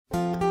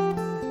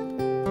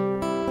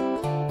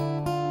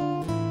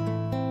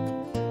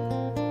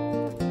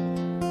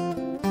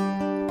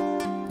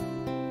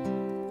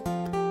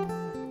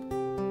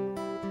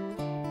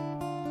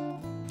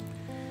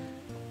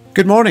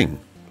Good morning.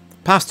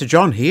 Pastor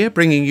John here,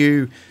 bringing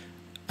you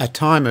a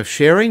time of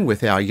sharing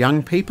with our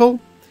young people.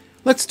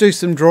 Let's do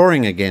some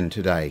drawing again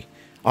today.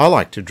 I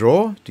like to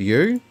draw, do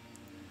you?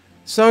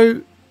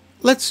 So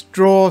let's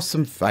draw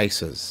some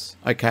faces.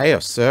 Okay, a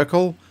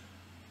circle,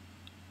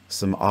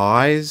 some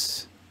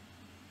eyes.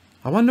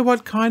 I wonder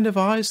what kind of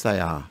eyes they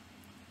are.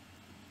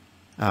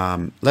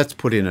 Let's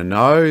put in a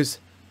nose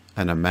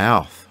and a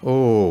mouth.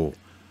 Oh,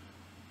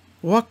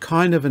 what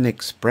kind of an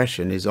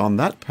expression is on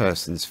that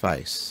person's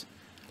face?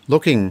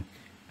 Looking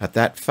at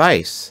that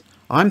face,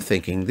 I'm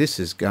thinking this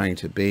is going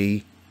to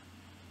be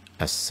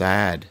a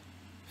sad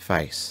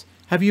face.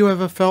 Have you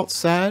ever felt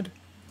sad?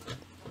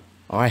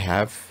 I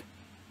have.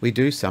 We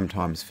do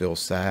sometimes feel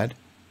sad.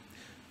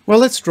 Well,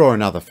 let's draw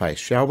another face,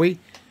 shall we?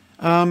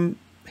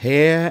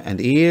 Hair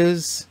and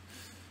ears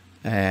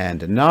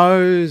and a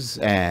nose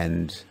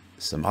and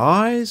some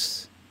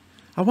eyes.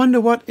 I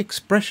wonder what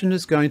expression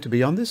is going to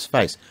be on this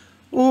face.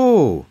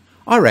 Oh,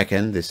 I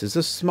reckon this is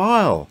a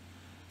smile.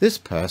 This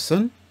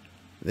person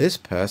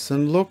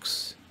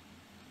looks,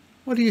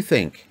 what do you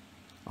think?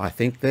 I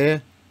think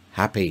they're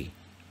happy.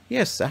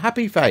 Yes, a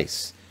happy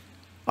face.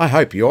 I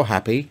hope you're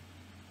happy.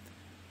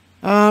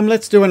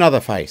 Let's do another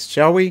face,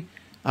 shall we?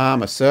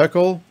 A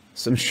circle,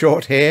 some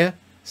short hair,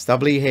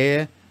 stubbly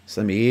hair,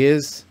 some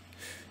ears.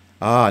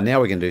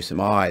 Now we can do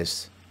some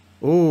eyes.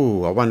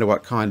 Ooh, I wonder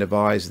what kind of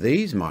eyes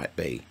these might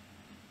be.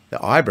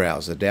 The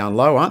eyebrows are down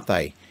low, aren't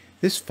they?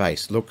 This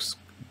face looks a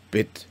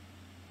bit,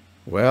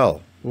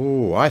 well,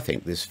 I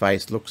think this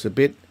face looks a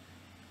bit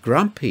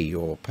grumpy,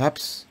 or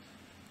perhaps,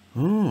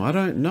 I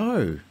don't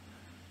know.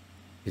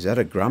 Is that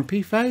a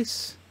grumpy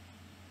face?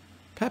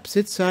 Perhaps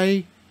it's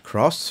a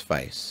cross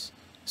face.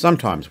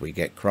 Sometimes we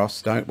get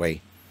cross, don't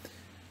we?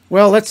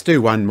 Well, let's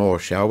do one more,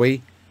 shall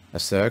we? A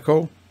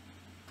circle,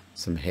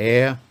 some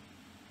hair.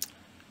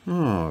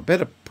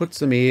 Better put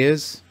some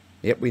ears.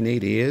 Yep, we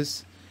need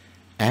ears.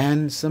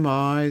 And some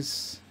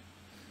eyes.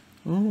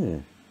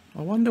 I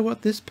wonder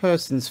what this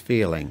person's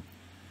feeling.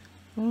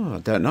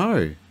 I don't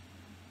know.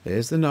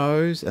 There's the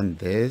nose and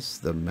there's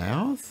the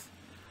mouth.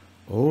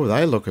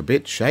 They look a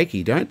bit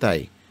shaky, don't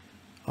they?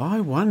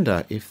 I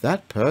wonder if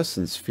that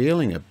person's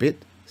feeling a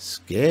bit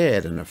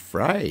scared and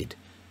afraid.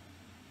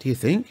 Do you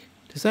think?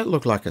 Does that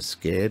look like a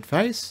scared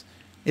face?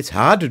 It's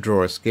hard to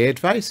draw a scared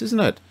face,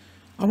 isn't it?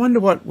 I wonder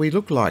what we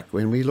look like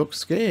when we look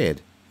scared.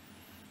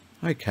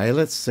 Okay,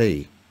 let's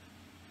see.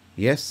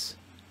 Yes,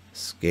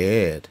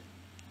 scared.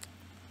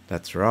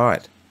 That's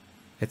right.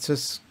 It's a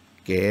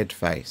scared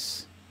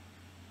face.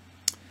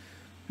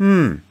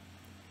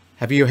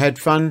 Have you had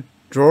fun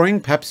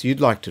drawing? Perhaps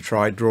you'd like to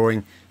try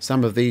drawing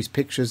some of these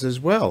pictures as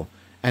well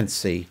and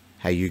see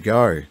how you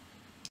go.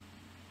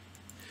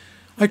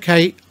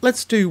 Okay,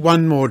 let's do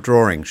one more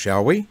drawing,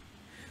 shall we?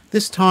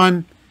 This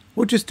time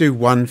we'll just do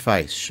one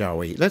face, shall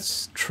we?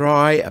 Let's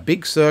try a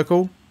big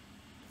circle.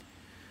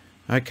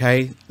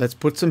 Okay, let's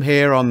put some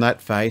hair on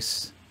that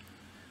face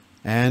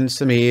and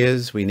some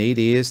ears. We need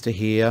ears to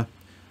hear,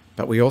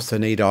 but we also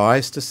need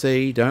eyes to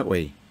see, don't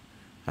we?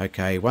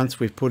 Okay, once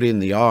we've put in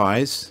the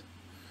eyes,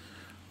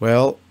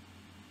 well,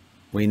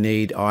 we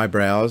need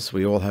eyebrows.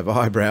 We all have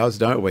eyebrows,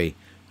 don't we?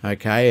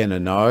 Okay, and a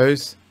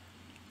nose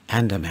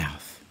and a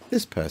mouth.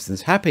 This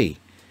person's happy.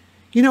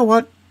 You know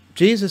what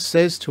Jesus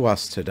says to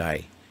us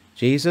today?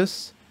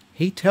 Jesus,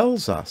 he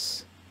tells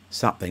us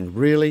something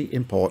really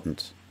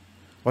important.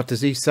 What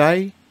does he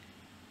say?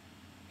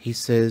 He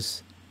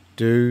says,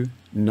 do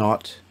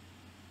not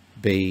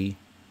be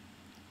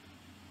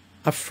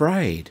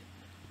afraid.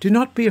 Do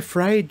not be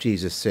afraid,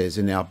 Jesus says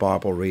in our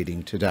Bible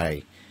reading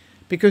today.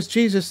 Because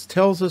Jesus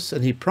tells us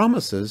and he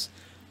promises,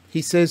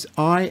 he says,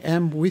 I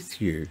am with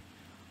you.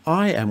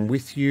 I am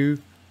with you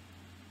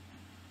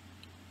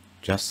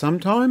just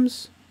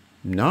sometimes?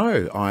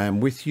 No, I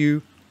am with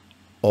you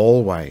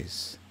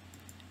always.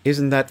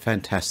 Isn't that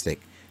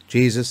fantastic?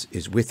 Jesus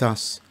is with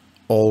us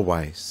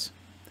always.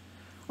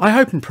 I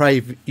hope and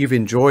pray you've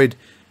enjoyed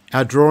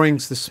our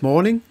drawings this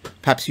morning.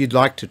 Perhaps you'd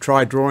like to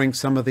try drawing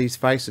some of these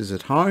faces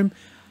at home.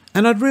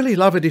 And I'd really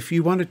love it if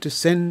you wanted to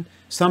send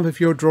some of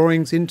your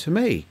drawings in to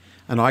me,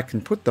 and I can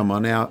put them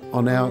on our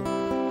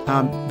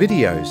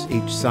videos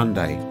each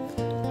Sunday.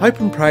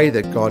 Hope and pray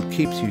that God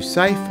keeps you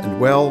safe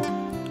and well,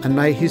 and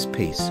may his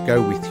peace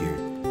go with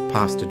you.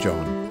 Pastor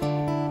John.